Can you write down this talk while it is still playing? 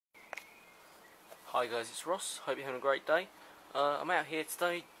Hi guys, it's Ross. Hope you're having a great day. I'm out here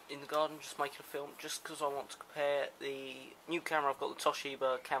today in the garden just making a film just because I want to compare the new camera. I've got the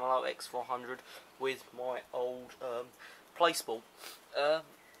Toshiba Camera x400 with my old playsport.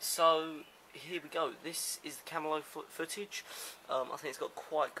 So here we go. This is the Camelo footage. I think it's got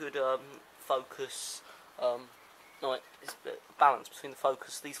quite good focus. It's a bit of balance between the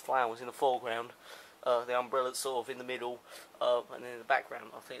focus, these flowers in the foreground, the umbrellas sort of in the middle, and then in the background.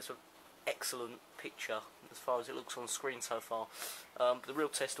 I think it's an excellent picture as far as it looks on the screen so far. But the real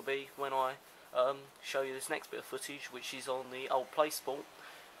test will be when I show you this next bit of footage, which is on the old playsport.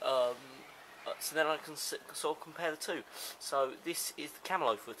 So then I can sort of compare the two. So this is the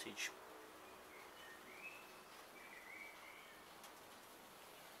Camelo footage.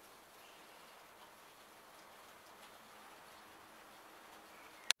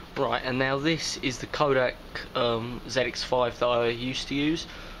 Right, and now this is the Kodak ZX5 that I used to use.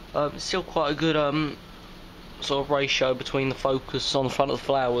 It's still quite a good sort of ratio between the focus on the front of the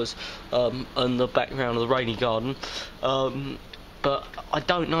flowers and the background of the rainy garden. But I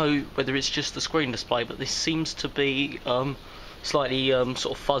don't know whether it's just the screen display, but this seems to be slightly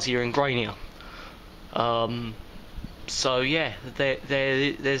sort of fuzzier and grainier. So yeah,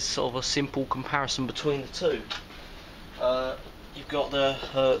 there's sort of a simple comparison between the two. You've got the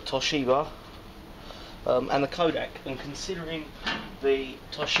Toshiba and the Kodak, and considering the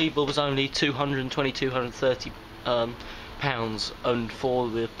Toshiba was only 230 pounds, and for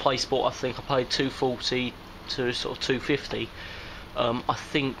the playsport I think I paid 240 to sort of 250. I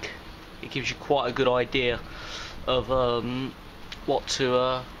think it gives you quite a good idea of what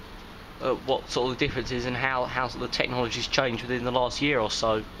sort of the difference is and how the technology's changed within the last year or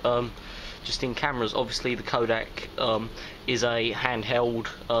so. Just in cameras, obviously the Kodak is a handheld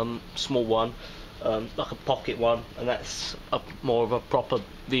small one, like a pocket one, and that's more of a proper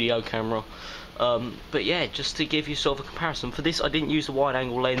video camera. But yeah, just to give you sort of a comparison, for this I didn't use the wide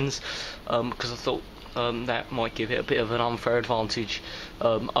angle lens because I thought that might give it a bit of an unfair advantage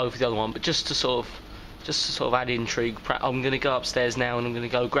over the other one. But just to sort of add intrigue, I'm going to go upstairs now and I'm going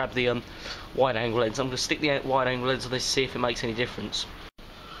to go grab the wide angle lens. I'm going to stick the wide angle lens on this, see if it makes any difference.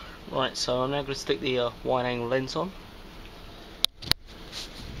 Right, so I'm now going to stick the wide angle lens on.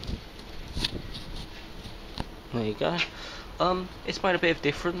 There you go. It's made a bit of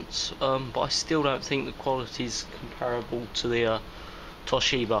difference, but I still don't think the quality is comparable to the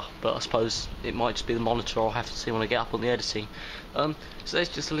Toshiba, but I suppose it might just be the monitor. I'll have to see when I get up on the editing. So there's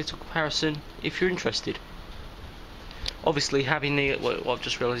just a little comparison if you're interested. Obviously, having what I've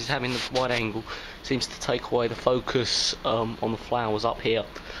just realised is having the wide angle seems to take away the focus on the flowers up here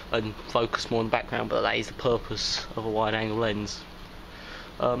and focus more on the background, but that is the purpose of a wide angle lens.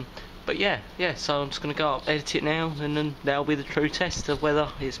 But yeah, so I'm just going to go up, edit it now, and then that'll be the true test of whether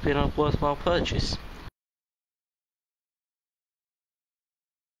it's been a worthwhile purchase.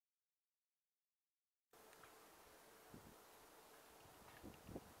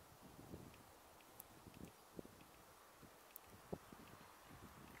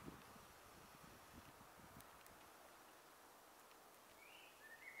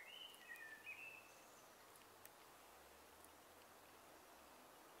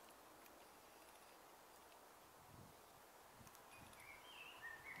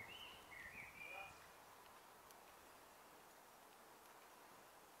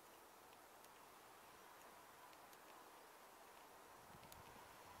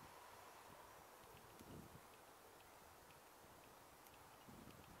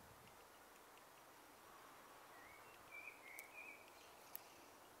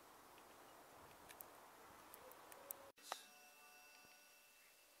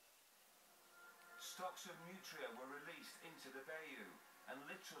 Stocks of nutria were released into the bayou and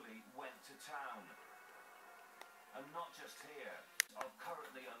literally went to town. And not just here, are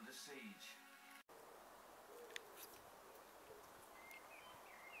currently under siege.